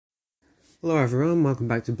Hello everyone, welcome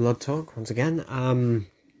back to Blood Talk once again.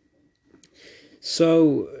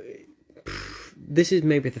 So this is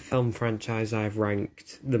maybe the film franchise I've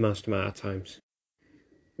ranked the most amount of times,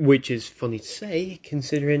 which is funny to say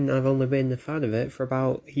considering I've only been a fan of it for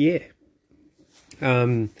about a year.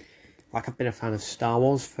 I've been a fan of Star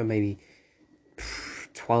Wars for maybe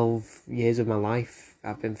 12 years of my life.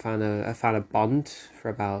 I've been a fan of Bond for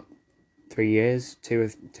about 3 years, two or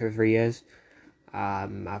 3 years.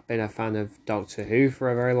 I've been a fan of Doctor Who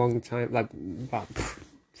for a very long time, like about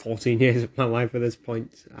 14 years of my life at this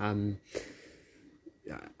point.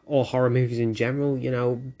 Or horror movies in general,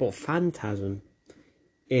 but Phantasm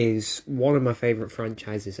is one of my favourite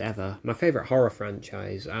franchises ever. My favourite horror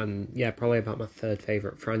franchise, and yeah, probably about my third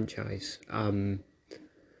favourite franchise.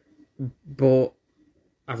 But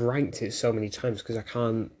I've ranked it so many times because I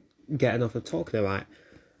can't get enough of talking about it.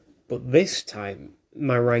 But this time,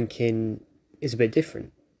 my ranking is a bit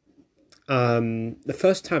different. The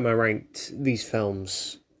first time I ranked these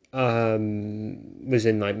films was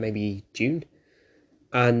in maybe June,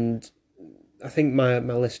 and I think my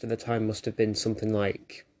list at the time must have been something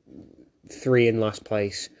like 3 in last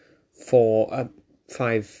place, 5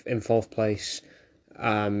 in fourth place,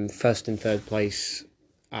 first and third place,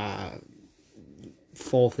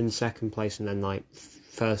 fourth and second place, and then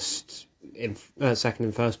second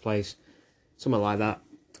and first place, something like that.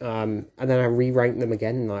 And then I re-ranked them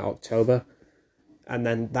again in October, and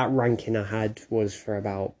then that ranking I had was for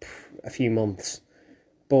about a few months.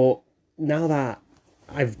 But now that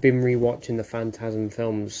I've been rewatching the Phantasm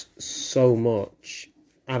films so much,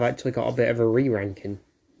 I've actually got a bit of a re-ranking,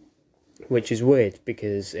 which is weird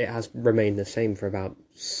because it has remained the same for about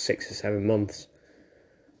 6 or 7 months.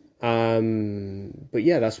 But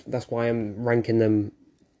yeah, that's why I'm ranking them.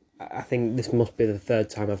 I think this must be the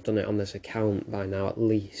third time I've done it on this account by now, at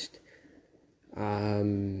least.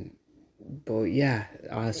 But yeah,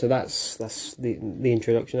 so that's the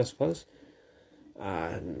introduction, I suppose.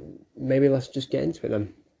 Maybe let's just get into it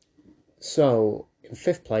then. So, in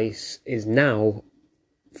fifth place is now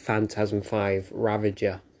Phantasm 5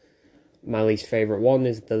 Ravager. My least favourite one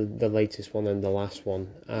is the latest one and the last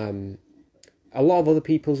one. A lot of other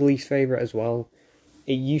people's least favourite as well.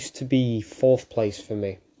 It used to be fourth place for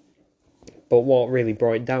me. But what really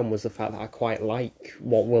brought it down was the fact that I quite like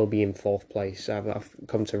what will be in fourth place, I've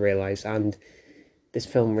come to realise. And this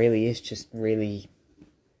film really is just really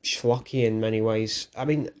schlocky in many ways. I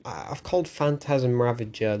mean, I've called Phantasm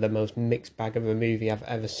Ravager the most mixed bag of a movie I've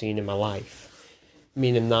ever seen in my life.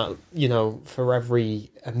 Meaning that, for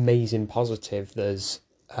every amazing positive, there's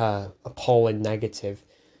appalling negative.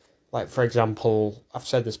 Like, for example, I've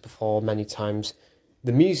said this before many times,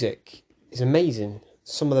 the music is amazing.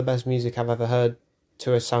 Some of the best music I've ever heard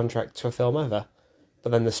to a soundtrack to a film ever. But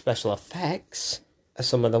then the special effects are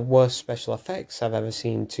some of the worst special effects I've ever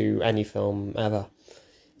seen to any film ever.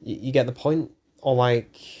 You get the point? Or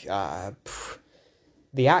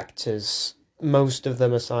the actors, most of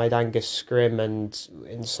them aside Angus Scrimm and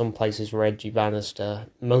in some places Reggie Bannister,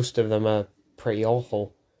 most of them are pretty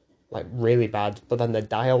awful. Like, really bad. But then the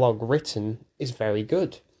dialogue written is very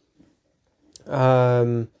good.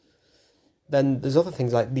 Then there's other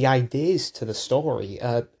things like the ideas to the story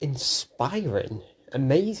are inspiring,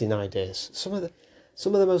 amazing ideas. Some of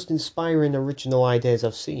the most inspiring original ideas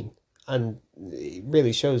I've seen, and it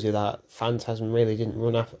really shows you that Phantasm really didn't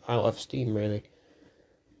run out of steam, really.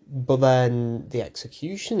 But then the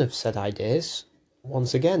execution of said ideas,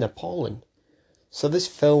 once again, appalling. So this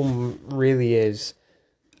film really is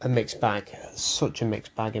a mixed bag, such a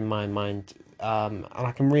mixed bag in my mind, and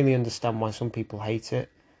I can really understand why some people hate it.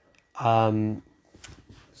 It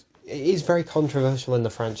is very controversial in the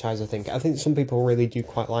franchise, I think. I think some people really do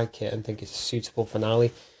quite like it and think it's a suitable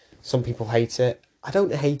finale. Some people hate it. I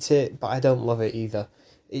don't hate it, but I don't love it either.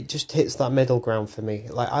 It just hits that middle ground for me.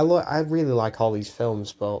 I really like all these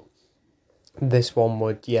films, but this one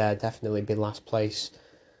would, yeah, definitely be last place.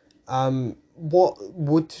 What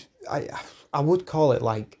would I would call it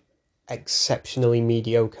exceptionally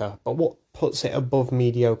mediocre, but what puts it above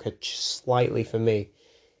mediocre slightly for me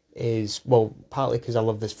is, well, partly because I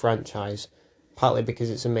love this franchise, partly because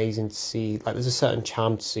it's amazing to see, there's a certain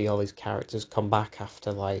charm to see all these characters come back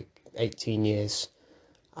after 18 years,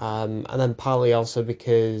 and then partly also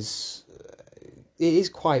because it is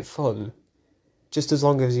quite fun, just as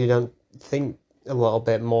long as you don't think a little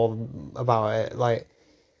bit more about it.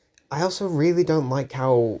 I also really don't like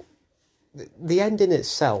how the ending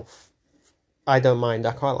itself, I don't mind,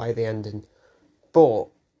 I quite like the ending, but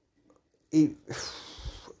it,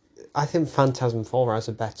 I think Phantasm 4 has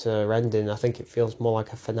a better ending. I think it feels more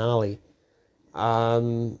like a finale.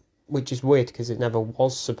 which is weird because it never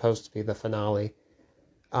was supposed to be the finale,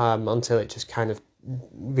 until it just kind of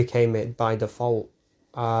became it by default.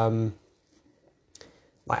 Um,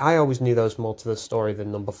 I always knew there was more to the story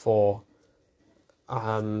than number four.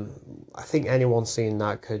 I think anyone seeing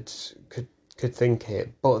that could think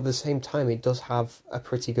it, but at the same time, it does have a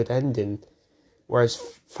pretty good ending. Whereas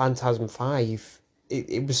Phantasm 5,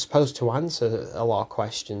 it was supposed to answer a lot of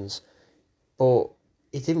questions, but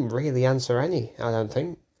it didn't really answer any, I don't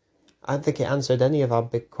think. I don't think it answered any of our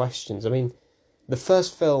big questions. I mean, the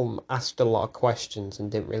first film asked a lot of questions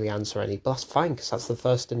and didn't really answer any, but that's fine because that's the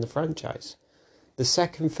first in the franchise. The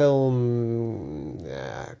second film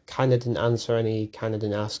kind of didn't answer any, kind of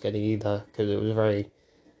didn't ask any either because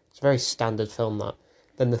it's a very standard film that.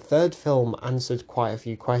 Then the third film answered quite a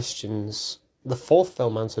few questions. The fourth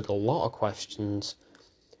film answered a lot of questions.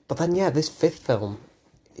 But then, yeah, this fifth film,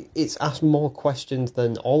 it's asked more questions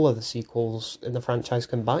than all of the sequels in the franchise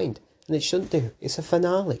combined. And it shouldn't do. It's a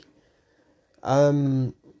finale.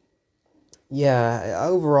 Yeah,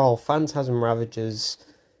 overall, Phantasm Ravagers,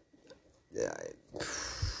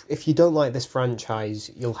 if you don't like this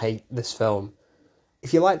franchise, you'll hate this film.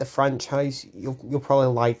 If you like the franchise, you'll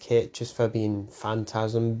probably like it just for being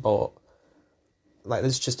Phantasm, but like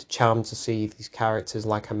there's just a charm to see these characters,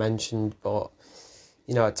 like I mentioned, but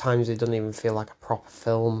you know, at times it doesn't even feel like a proper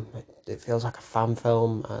film. It feels like a fan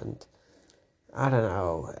film, and I don't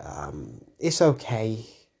know. It's okay.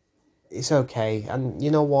 It's okay. And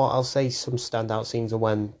you know what? I'll say some standout scenes are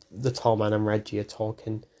when the tall man and Reggie are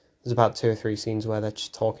talking. There's about 2 or 3 scenes where they're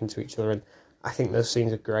just talking to each other, and I think those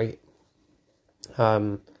scenes are great.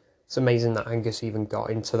 It's amazing that Angus even got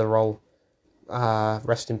into the role.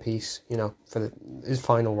 Rest in peace, you know, for his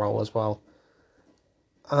final role as well.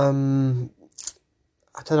 I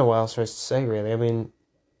don't know what else there is to say, really. I mean,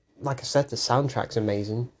 like I said, the soundtrack's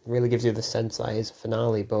amazing. It really gives you the sense that it is a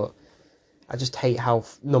finale, but I just hate how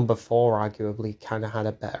number four arguably kind of had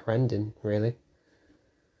a better ending, really.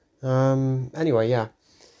 Anyway, yeah.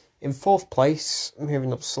 In fourth place,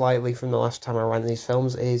 moving up slightly from the last time I ranked these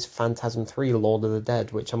films, is Phantasm 3, Lord of the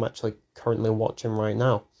Dead, which I'm actually currently watching right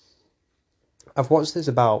now. I've watched this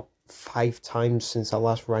about 5 times since I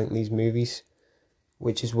last ranked these movies,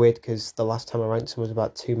 which is weird because the last time I ranked them was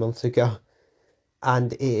about 2 months ago,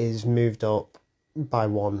 and it is moved up by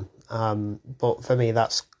one. But for me,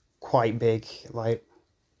 that's quite big. Like,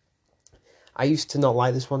 I used to not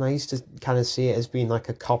like this one. I used to kind of see it as being like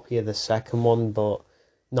a copy of the second one, but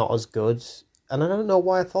not as good. And I don't know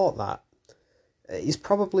why I thought that. It's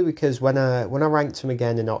probably because when I ranked them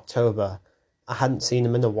again in October, I hadn't seen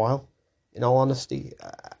them in a while. In all honesty,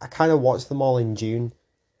 I kind of watched them all in June,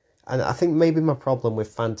 and I think maybe my problem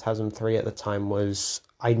with Phantasm 3 at the time was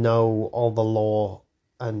I know all the lore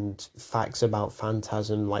and facts about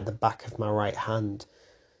Phantasm like the back of my right hand.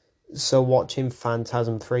 So watching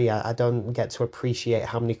Phantasm 3, I don't get to appreciate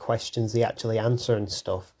how many questions they actually answer and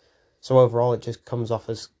stuff. So overall, it just comes off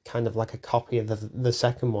as kind of like a copy of the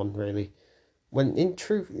second one, really. When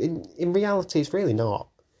in reality, it's really not.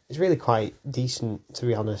 It's really quite decent, to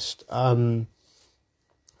be honest.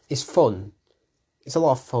 It's fun. It's a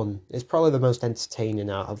lot of fun. It's probably the most entertaining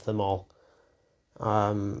out of them all.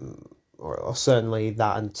 Or certainly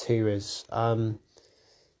that and two is.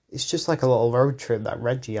 It's just like a little road trip that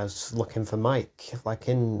Reggie has looking for Mike, like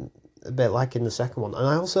in a bit like in the second one.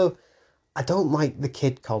 And I don't like the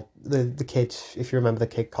kid called the kid. If you remember the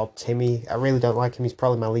kid called Timmy, I really don't like him. He's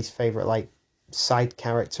probably my least favorite like side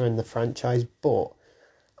character in the franchise, but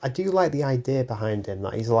I do like the idea behind him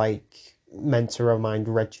that he's like meant to remind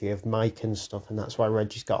Reggie of Mike and stuff, and that's why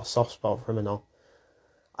Reggie's got a soft spot for him and all.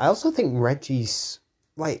 I also think Reggie's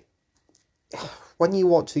like when you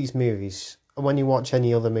watch these movies and when you watch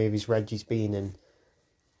any other movies Reggie's been in,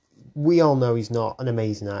 we all know he's not an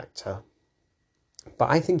amazing actor. But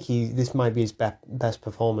I think this might be his best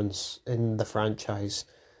performance in the franchise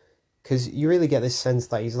because you really get this sense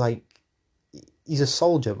that he's a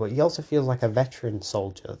soldier, but he also feels like a veteran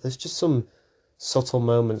soldier. There's just some subtle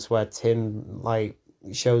moments where Tim like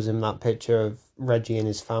shows him that picture of Reggie and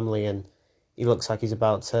his family, and he looks like he's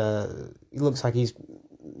about to. He looks like he's,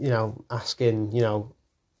 asking,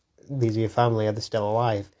 these are your family, are they still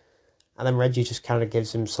alive? And then Reggie just kind of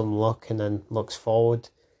gives him some look and then looks forward.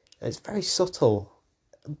 And it's very subtle,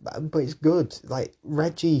 but it's good. Like,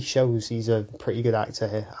 Reggie shows he's a pretty good actor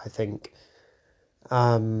here, I think.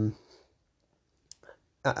 And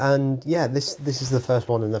yeah, this is the first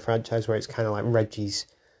one in the franchise where it's kind of like Reggie's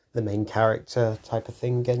the main character type of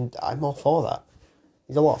thing, and I'm all for that.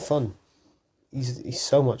 He's a lot of fun. He's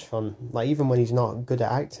so much fun. Like, even when he's not good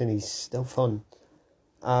at acting, he's still fun.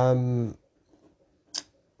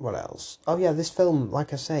 What else? Oh yeah, this film,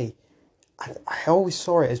 like I say, I always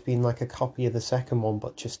saw it as being like a copy of the second one,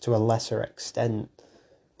 but just to a lesser extent.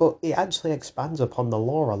 But it actually expands upon the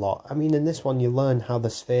lore a lot. I mean, in this one, you learn how the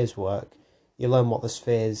spheres work. You learn what the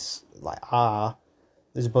spheres like are.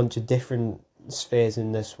 There's a bunch of different spheres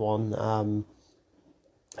in this one,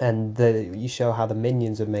 and you show how the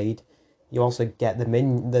minions are made. You also get the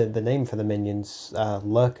name for the minions,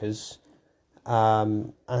 lurkers. I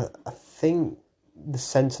think the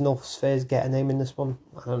Sentinel spheres get a name in this one.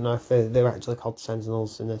 I don't know if they're actually called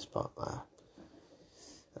Sentinels in this, but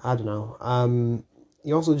I don't know.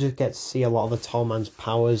 You also just get to see a lot of the Tall Man's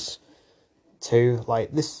powers too.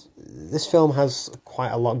 Like this film has quite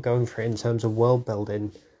a lot going for it in terms of world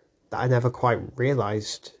building that I never quite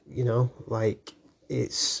realised. You know, like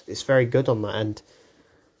it's very good on that end.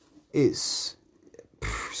 It's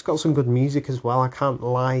got some good music as well. I can't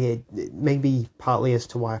lie. It maybe partly as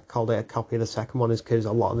to why I called it a copy of the second one is because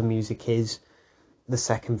a lot of the music is the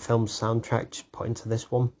second film's soundtrack put into this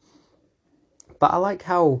one. But I like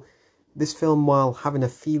how this film, while having a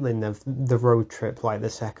feeling of the road trip like the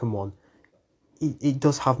second one, it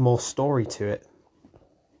does have more story to it.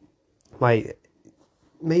 Like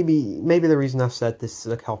maybe the reason I've said this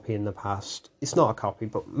is a copy in the past, it's not a copy,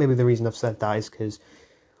 but maybe the reason I've said that is because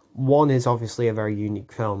one is obviously a very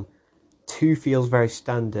unique film, two feels very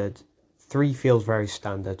standard, three feels very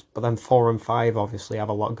standard, but then four and five obviously have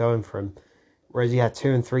a lot going for them. Whereas yeah,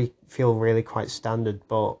 two and three feel really quite standard,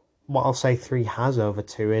 but what I'll say three has over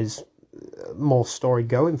two is more story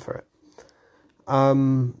going for it.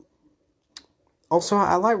 Also,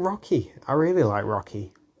 I like Rocky. I really like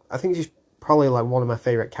Rocky. I think she's probably like one of my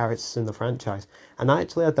favourite characters in the franchise. And I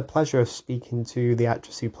actually had the pleasure of speaking to the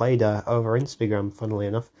actress who played her over Instagram, funnily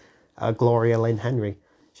enough, Gloria Lynn Henry.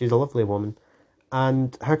 She's a lovely woman.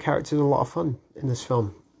 And her character's a lot of fun in this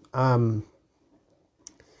film.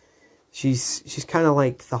 She's kind of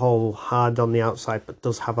like the whole hard on the outside, but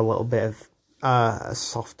does have a little bit of a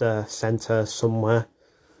softer centre somewhere.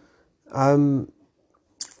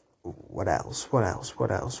 What else?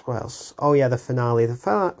 Oh yeah, the finale. The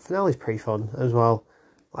finale's pretty fun as well.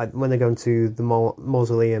 Like when they go into the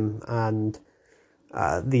mausoleum and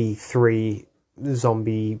the three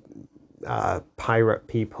zombie pirate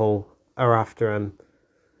people are after him,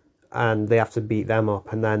 and they have to beat them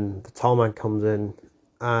up. And then the tall man comes in,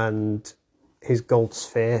 and his gold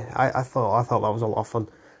sphere. I thought that was a lot of fun.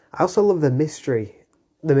 I also love the mystery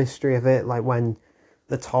of it. Like when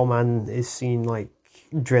the tall man is seen like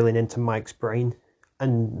drilling into Mike's brain,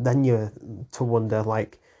 and then you're to wonder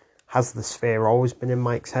like, has the sphere always been in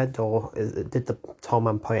Mike's head, or did the tall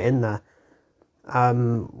man put it in there?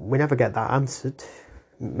 We never get that answered.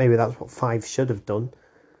 Maybe that's what 5 should have done,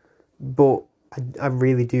 but I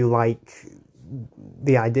really do like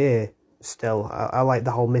the idea still. I like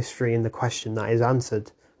the whole mystery and the question that is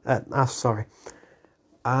answered.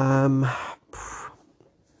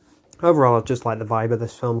 Overall, I just like the vibe of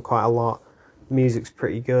this film quite a lot. The music's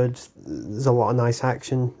pretty good. There's a lot of nice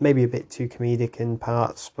action. Maybe a bit too comedic in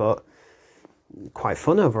parts, but quite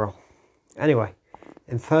fun overall. Anyway,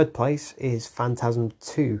 in third place is Phantasm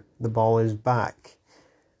 2, The Ball Is Back.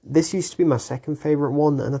 This used to be my second favourite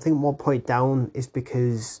one, and I think what put it down is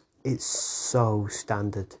because it's so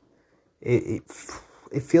standard. It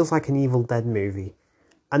feels like an Evil Dead movie.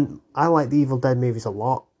 And I like the Evil Dead movies a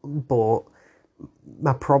lot, but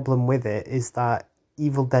my problem with it is that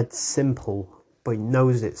Evil Dead's simple, but it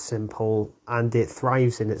knows it's simple, and it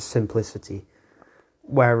thrives in its simplicity.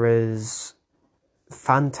 Whereas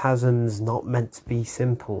Phantasm's not meant to be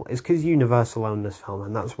simple. It's because Universal own this film,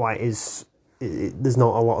 and that's why there's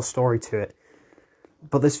not a lot of story to it.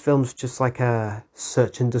 But this film's just like a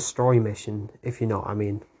search and destroy mission, if you know what I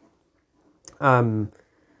mean.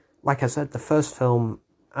 Like I said, the first film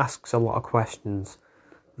asks a lot of questions.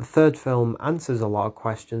 The third film answers a lot of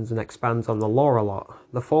questions and expands on the lore a lot.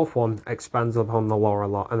 The fourth one expands upon the lore a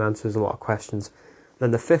lot and answers a lot of questions.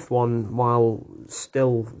 Then the fifth one, while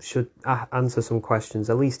still should answer some questions,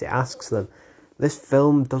 at least it asks them. This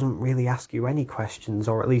film doesn't really ask you any questions,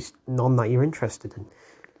 or at least none that you're interested in.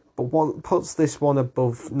 But what puts this one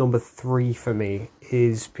above number 3 for me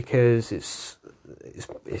is because it's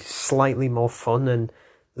slightly more fun, and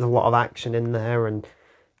there's a lot of action in there, and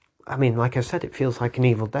I mean, like I said, it feels like an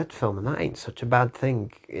Evil Dead film, and that ain't such a bad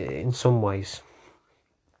thing in some ways.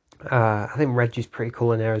 I think Reggie's pretty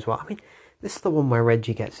cool in there as well. I mean, this is the one where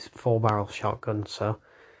Reggie gets his 4-barrel shotgun, so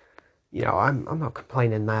you know, I'm not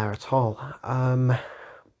complaining there at all.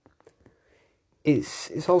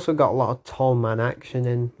 It's also got a lot of tall man action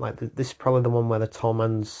in. Like this is probably the one where the tall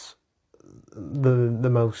man's the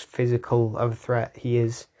most physical of a threat he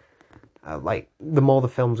is. Like the more the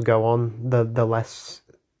films go on, the less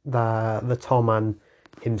the tall man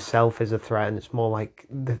himself is a threat, and it's more like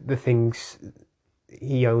the things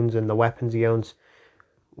he owns and the weapons he owns.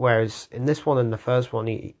 Whereas in this one and the first one,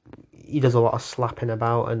 he does a lot of slapping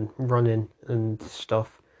about and running and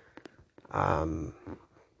stuff. Um,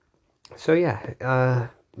 so yeah,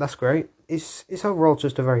 that's great. It's overall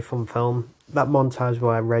just a very fun film. That montage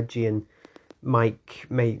where Reggie and Mike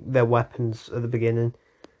make their weapons at the beginning,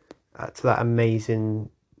 to that amazing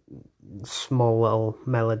small little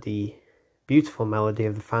melody, beautiful melody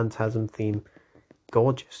of the Phantasm theme,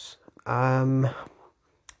 gorgeous.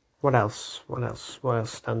 What else? What else? What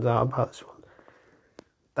else stands out about this one?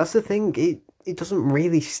 That's the thing. It doesn't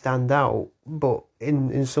really stand out, but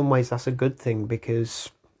in some ways that's a good thing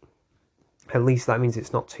because at least that means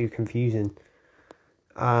it's not too confusing.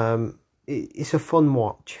 It's a fun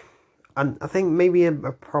watch, and I think maybe a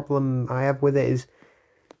problem I have with it is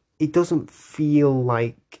it doesn't feel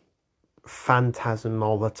like Phantasm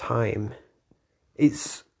all the time.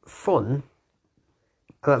 It's fun, and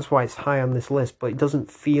that's why it's high on this list, but it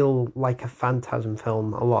doesn't feel like a Phantasm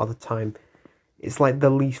film a lot of the time. It's like the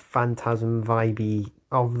least Phantasm vibey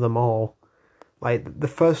of them all. Like, the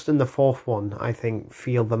first and the fourth one, I think,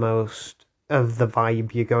 feel the most of the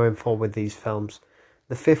vibe you're going for with these films.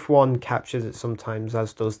 The fifth one captures it sometimes,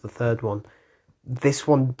 as does the third one. This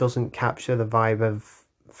one doesn't capture the vibe of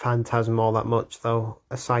Phantasm all that much, though,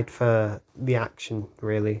 aside for the action,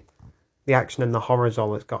 really. The action and the horror's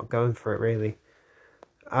all it's got going for it, really.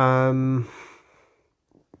 But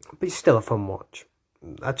it's still a fun watch.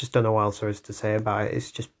 I just don't know what else there is to say about it.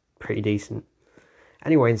 It's just pretty decent.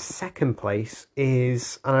 Anyway, in second place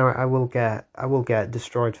is, and I will get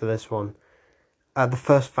destroyed for this one, the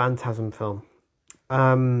first Phantasm film.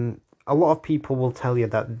 A lot of people will tell you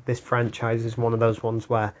that this franchise is one of those ones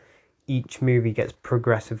where each movie gets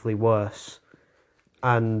progressively worse,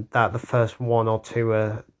 and that the first one or two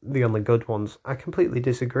are the only good ones. I completely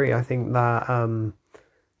disagree. I think that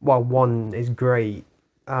while one is great,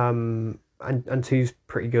 and two's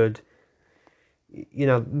pretty good, you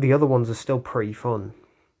know, the other ones are still pretty fun.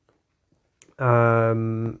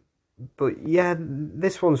 But yeah,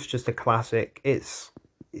 this one's just a classic. It's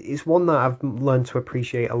one that I've learned to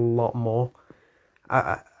appreciate a lot more.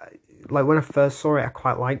 I like when I first saw it, I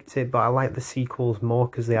quite liked it, but I liked the sequels more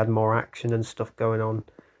because they had more action and stuff going on.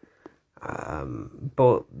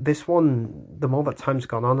 But this one, the more that time's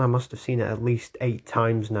gone on, I must have seen it at least 8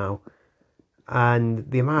 times now. And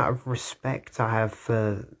the amount of respect I have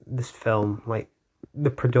for this film, like the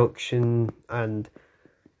production and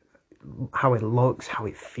how it looks, how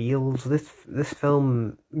it feels. This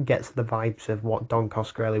film gets the vibes of what Don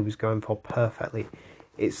Coscarelli was going for perfectly.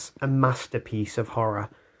 It's a masterpiece of horror,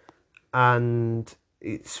 and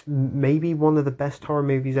it's maybe one of the best horror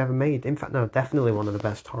movies ever made. In fact, no, definitely one of the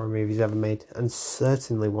best horror movies ever made, and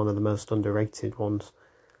certainly one of the most underrated ones.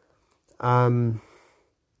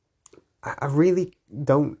 I really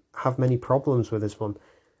don't have many problems with this one.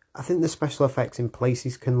 I think the special effects in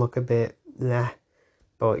places can look a bit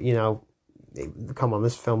but you know, come on,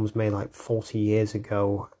 this film was made like 40 years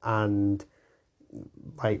ago, and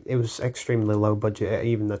like it was extremely low budget at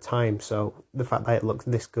even the time. So the fact that it looks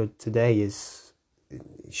this good today is, it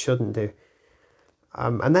shouldn't do.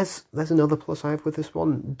 And there's another plus I have with this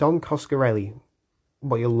one. Don Coscarelli,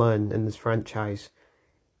 what you'll learn in this franchise,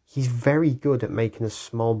 he's very good at making a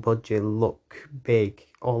small budget look big,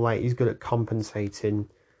 or like he's good at compensating.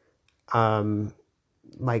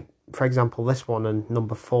 Like for example, this one and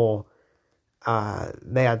number four,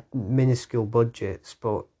 they had minuscule budgets,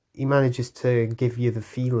 but he manages to give you the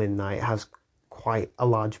feeling that it has quite a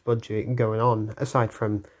large budget going on, aside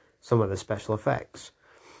from some of the special effects.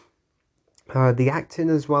 The acting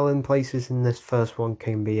as well in places in this first one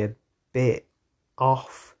can be a bit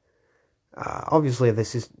off. Obviously,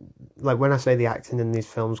 this is, like, when I say the acting in these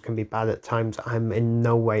films can be bad at times, I'm in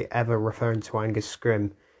no way ever referring to Angus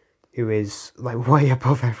Scrim, who is like way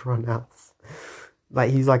above everyone else. Like,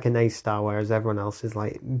 he's like an A star, whereas everyone else is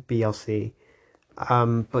like B or C.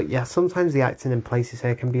 But yeah, sometimes the acting in places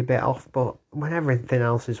here can be a bit off, but when everything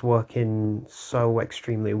else is working so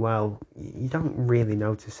extremely well, you don't really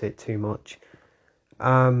notice it too much.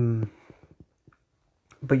 But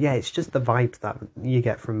yeah, it's just the vibes that you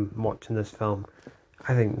get from watching this film.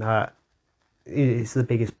 I think that is the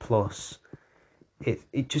biggest plus.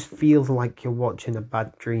 It just feels like you're watching a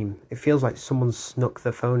bad dream. It feels like someone snuck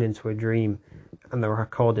the phone into a dream and they're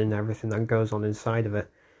recording everything that goes on inside of it.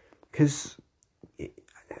 Because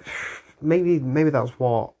maybe that's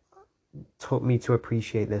what took me to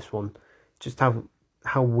appreciate this one. Just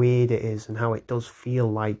how weird it is and how it does feel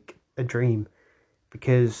like a dream.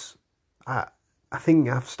 Because I think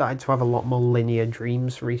I've started to have a lot more linear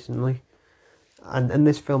dreams recently. And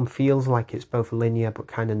this film feels like it's both linear but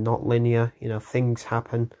kind of not linear. You know, things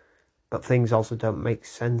happen, but things also don't make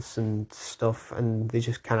sense and stuff, and they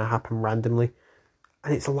just kind of happen randomly.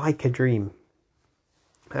 And it's like a dream.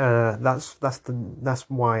 That's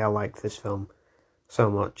why I like this film so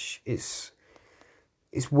much. It's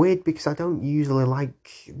weird because I don't usually like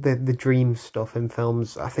the dream stuff in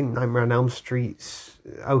films. I think Nightmare on Elm Street's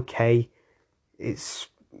okay. It's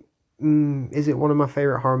is it one of my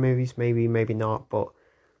favorite horror movies? Maybe, maybe not. But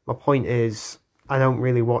my point is, I don't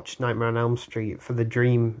really watch Nightmare on Elm Street for the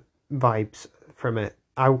dream vibes from it.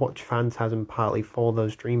 I watch Phantasm partly for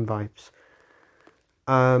those dream vibes.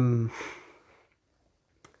 Um,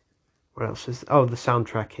 what else is? Oh, the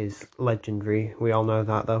soundtrack is legendary. We all know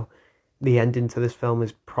that though. The ending to this film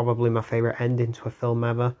is probably my favourite ending to a film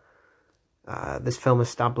ever. This film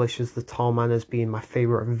establishes the Tall Man as being my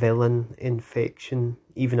favourite villain in fiction,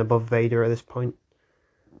 even above Vader at this point.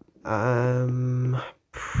 And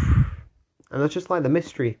I just like the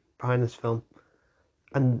mystery behind this film.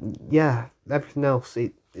 And yeah, everything else,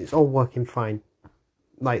 it's all working fine.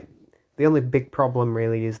 Like, the only big problem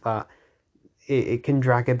really is that it can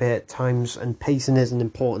drag a bit at times, and pacing is an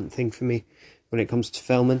important thing for me when it comes to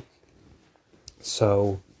filming.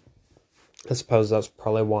 So I suppose that's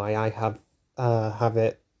probably why I have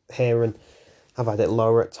it here, and I've had it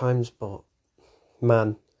lower at times. But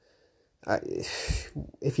man,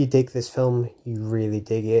 if you dig this film, you really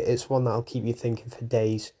dig it. It's one that'll keep you thinking for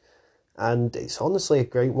days, and it's honestly a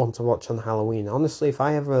great one to watch on Halloween. Honestly, if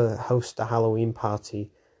I ever host a Halloween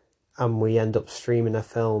party and we end up streaming a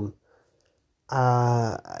film,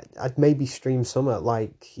 I'd maybe stream something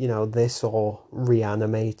like, you know, this or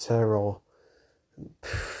Reanimator or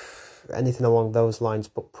anything along those lines,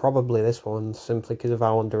 but probably this one, simply because of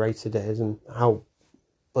how underrated it is and how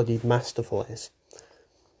bloody masterful it is.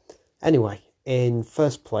 Anyway, in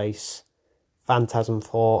first place, Phantasm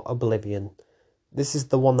 4 Oblivion. This is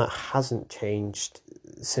the one that hasn't changed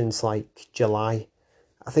since like July.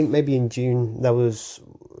 I think maybe in June there was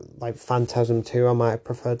like Phantasm 2 I might have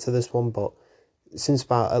preferred to this one, but since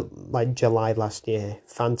about like July last year,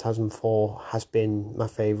 Phantasm 4 has been my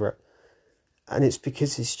favourite. And it's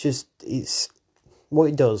because it's what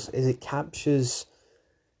it does is it captures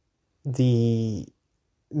the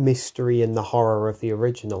mystery and the horror of the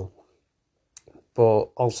original, but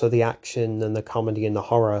also the action and the comedy and the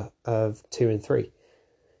horror of 2 and 3.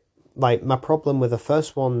 Like, my problem with the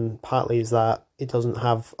first one partly is that it doesn't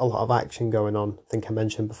have a lot of action going on, I think I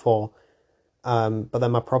mentioned before. But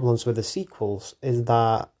then my problems with the sequels is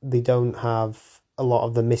that they don't have a lot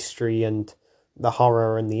of the mystery and the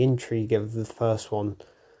horror and the intrigue of the first one.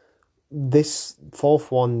 This fourth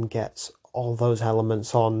one gets all those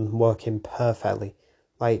elements on working perfectly.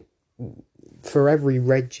 Like, for every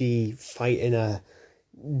Reggie fighting a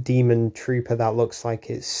demon trooper that looks like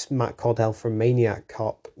it's Matt Cordell from Maniac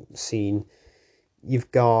Cop scene,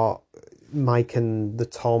 you've got Mike and the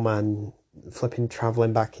Tall Man flipping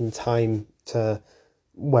travelling back in time to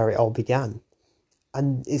where it all began.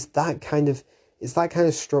 And it's that kind of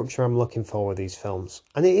structure I'm looking for with these films.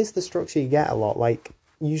 And it is the structure you get a lot. Like,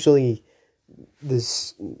 usually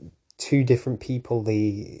there's two different people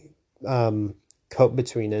they cut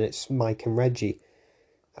between, and it's Mike and Reggie.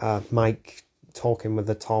 Mike talking with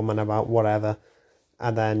the Tall Man about whatever,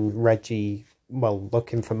 and then Reggie, well,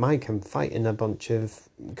 looking for Mike and fighting a bunch of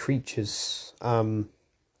creatures. And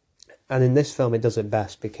in this film it does it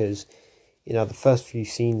best because, you know, the first few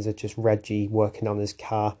scenes are just Reggie working on his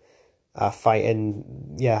car,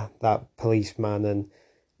 fighting, that policeman and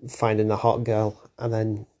finding the hot girl. And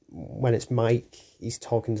then when it's Mike, he's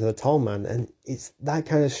talking to the Tall Man. And it's that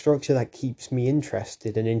kind of structure that keeps me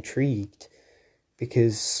interested and intrigued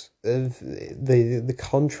because of the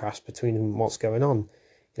contrast between what's going on.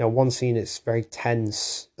 You know, one scene it's very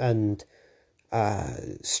tense and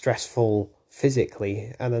stressful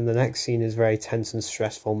physically, and then the next scene is very tense and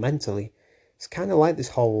stressful mentally. It's kind of like this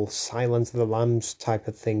whole Silence of the Lambs type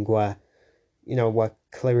of thing where, you know, where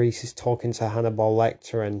Clarice is talking to Hannibal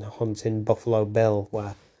Lecter and hunting Buffalo Bill,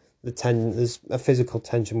 where there's a physical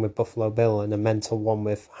tension with Buffalo Bill and a mental one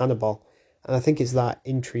with Hannibal. And I think it's that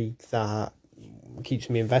intrigue that keeps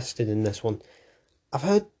me invested in this one. I've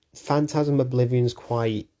heard Phantasm Oblivion's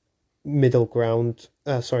quite middle ground,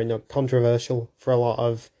 controversial for a lot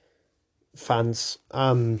of fans.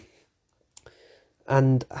 And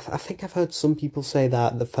I think I've heard some people say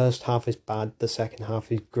that the first half is bad, the second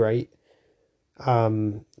half is great.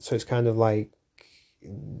 So it's kind of like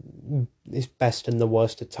it's best and the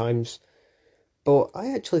worst at times. But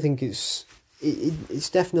I actually think it's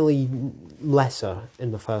definitely lesser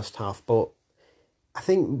in the first half, but I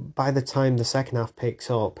think by the time the second half picks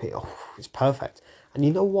up, it's perfect. And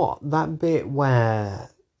you know what? That bit where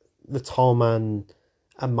the tall man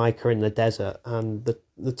and Mike are in the desert, and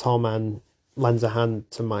the tall man lends a hand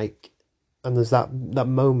to Mike, and there's that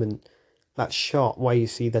moment, that shot where you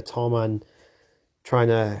see the tall man trying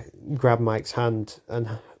to grab Mike's hand,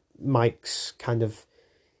 and Mike's kind of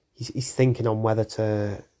he's thinking on whether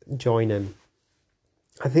to join him.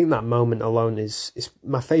 I think that moment alone is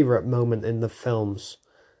my favourite moment in the films,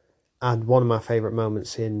 and one of my favourite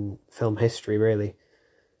moments in film history, really.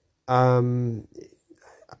 Um,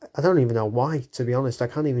 I don't even know why, to be honest. I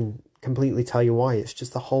can't even completely tell you why. It's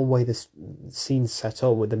just the whole way this scene's set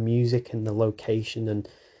up with the music and the location and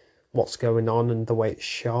what's going on and the way it's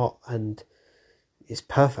shot, and it's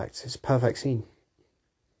perfect. It's a perfect scene.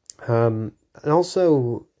 And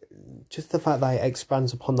also, just the fact that it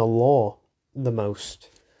expands upon the lore the most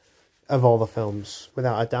of all the films,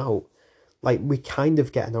 without a doubt. Like, we kind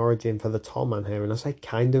of get an origin for the tall man here, and I say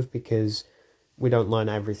kind of because we don't learn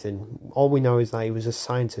everything. All we know is that he was a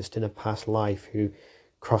scientist in a past life who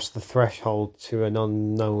crossed the threshold to an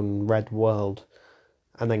unknown red world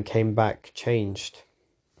and then came back changed.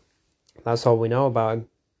 That's all we know about him.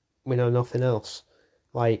 We know nothing else.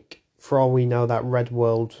 Like, for all we know, that red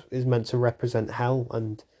world is meant to represent hell,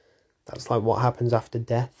 and that's like what happens after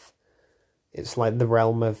death. It's like the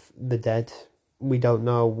realm of the dead. We don't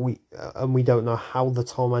know. We don't know how the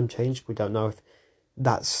tall man changed. We don't know if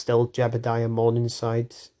that's still Jebediah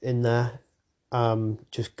Morningside in there,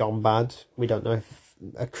 just gone bad. We don't know if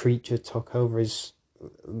a creature took over his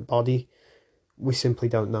body. We simply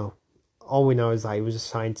don't know. All we know is that he was a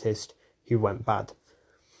scientist who went bad.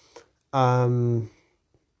 But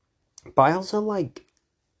I also I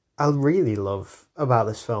really love about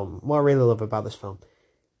this film. What I really love about this film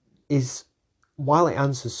is, while it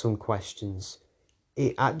answers some questions,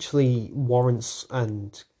 it actually warrants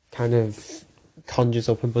and kind of conjures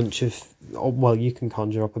up a bunch of, well, you can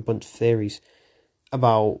conjure up a bunch of theories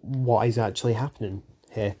about what is actually happening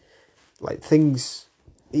here. Like, things,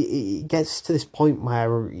 it gets to this point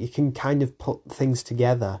where you can kind of put things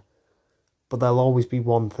together, but there'll always be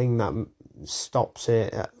one thing that stops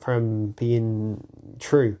it from being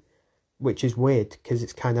true, which is weird, because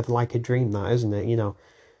it's kind of like a dream, that, isn't it? You know,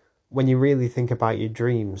 when you really think about your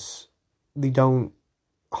dreams, they don't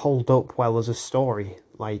hold up well as a story.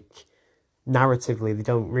 Like, narratively, they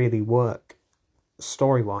don't really work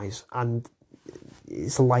story-wise, and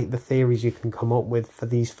it's like the theories you can come up with for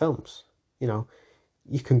these films. You know,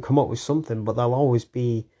 you can come up with something, but there'll always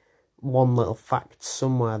be one little fact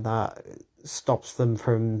somewhere that stops them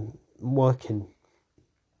from working.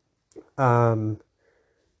 And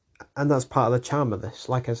that's part of the charm of this.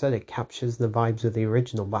 Like I said, it captures the vibes of the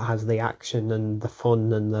original, but has the action and the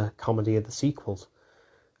fun and the comedy of the sequels.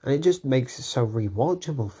 And it just makes it so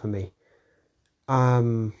rewatchable for me.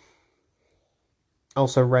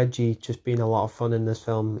 Also, Reggie just being a lot of fun in this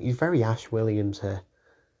film. He's very Ash Williams here.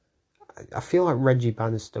 I feel like Reggie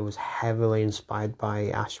Bannister was heavily inspired by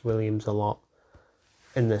Ash Williams a lot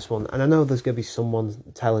in this one. And I know there's going to be someone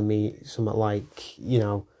telling me something like, you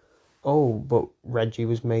know, oh, but Reggie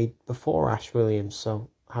was made before Ash Williams, so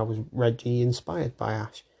how was Reggie inspired by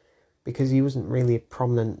Ash? Because he wasn't really a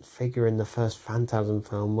prominent figure in the first Phantasm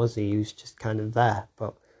film, was he? He was just kind of there,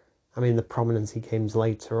 but I mean, the prominence he gains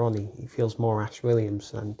later on, he feels more Ash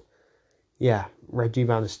Williams, and yeah, Reggie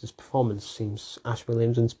Bannister's performance seems Ash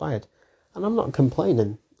Williams inspired. And I'm not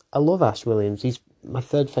complaining. I love Ash Williams. He's my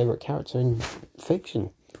third favourite character in fiction.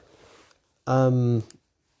 And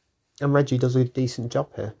Reggie does a decent job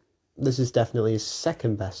here. This is definitely his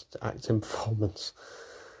second best acting performance.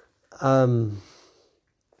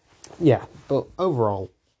 Yeah, but overall,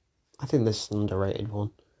 I think this is an underrated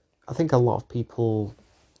one. I think a lot of people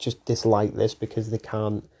just dislike this because they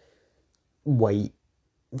can't wait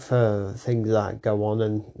for things that go on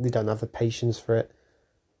and they don't have the patience for it.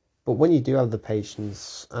 But when you do have the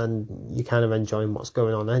patience and you're kind of enjoying what's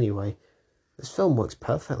going on anyway, this film works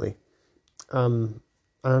perfectly. And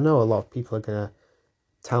I know a lot of people are going to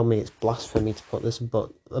tell me it's blasphemy to put this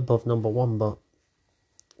above number one, but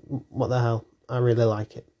what the hell, I really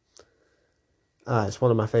like it. It's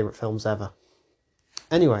one of my favourite films ever.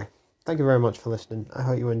 Anyway, thank you very much for listening. I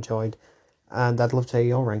hope you enjoyed, and I'd love to hear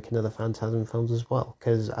your ranking of the Phantasm films as well,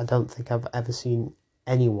 because I don't think I've ever seen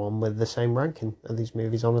anyone with the same ranking of these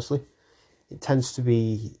movies, honestly. It tends to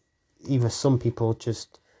be either some people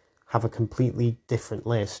just have a completely different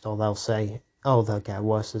list, or they'll say, oh, they'll get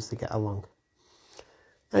worse as they get along.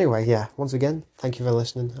 Anyway, yeah, once again, thank you for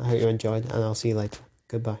listening. I hope you enjoyed, and I'll see you later.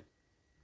 Goodbye.